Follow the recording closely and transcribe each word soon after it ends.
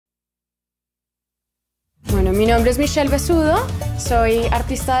Mi nombre es Michelle Besudo, soy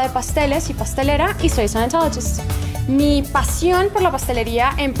artista de pasteles y pastelera y soy Scientologist. Mi pasión por la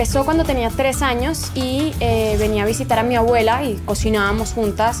pastelería empezó cuando tenía 3 años y venía a visitar a mi abuela y cocinábamos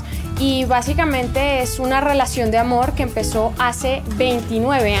juntas, y básicamente es una relación de amor que empezó hace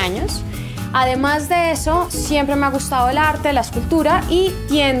 29 años. Además de eso, siempre me ha gustado el arte, la escultura, y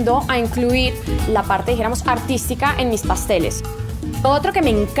tiendo a incluir la parte, dijéramos, artística en mis pasteles. Lo otro que me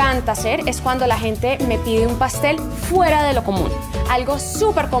encanta hacer es cuando la gente me pide un pastel fuera de lo común. Algo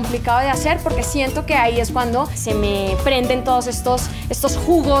súper complicado de hacer porque siento que ahí es cuando se me prenden todos estos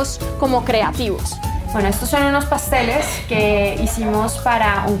jugos como creativos. Bueno, estos son unos pasteles que hicimos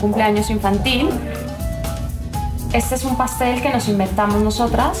para un cumpleaños infantil. Este es un pastel que nos inventamos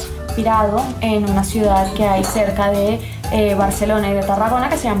nosotras, inspirado en una ciudad que hay cerca de Barcelona y de Tarragona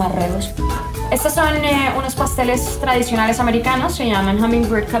que se llama Reus. Estos son unos pasteles tradicionales americanos, se llaman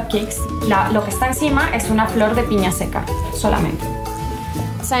hummingbird cupcakes. Lo que está encima es una flor de piña seca, solamente.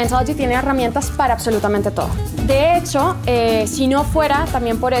 Scientology tiene herramientas para absolutamente todo. De hecho, si no fuera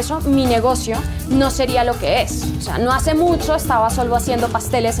también por eso, mi negocio no sería lo que es. O sea, no hace mucho estaba solo haciendo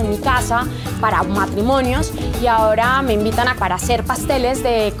pasteles en mi casa para matrimonios y ahora me invitan para hacer pasteles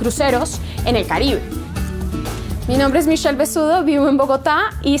de cruceros en el Caribe. Mi nombre es Michelle Besudo, vivo en Bogotá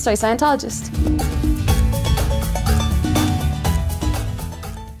y soy Scientologist.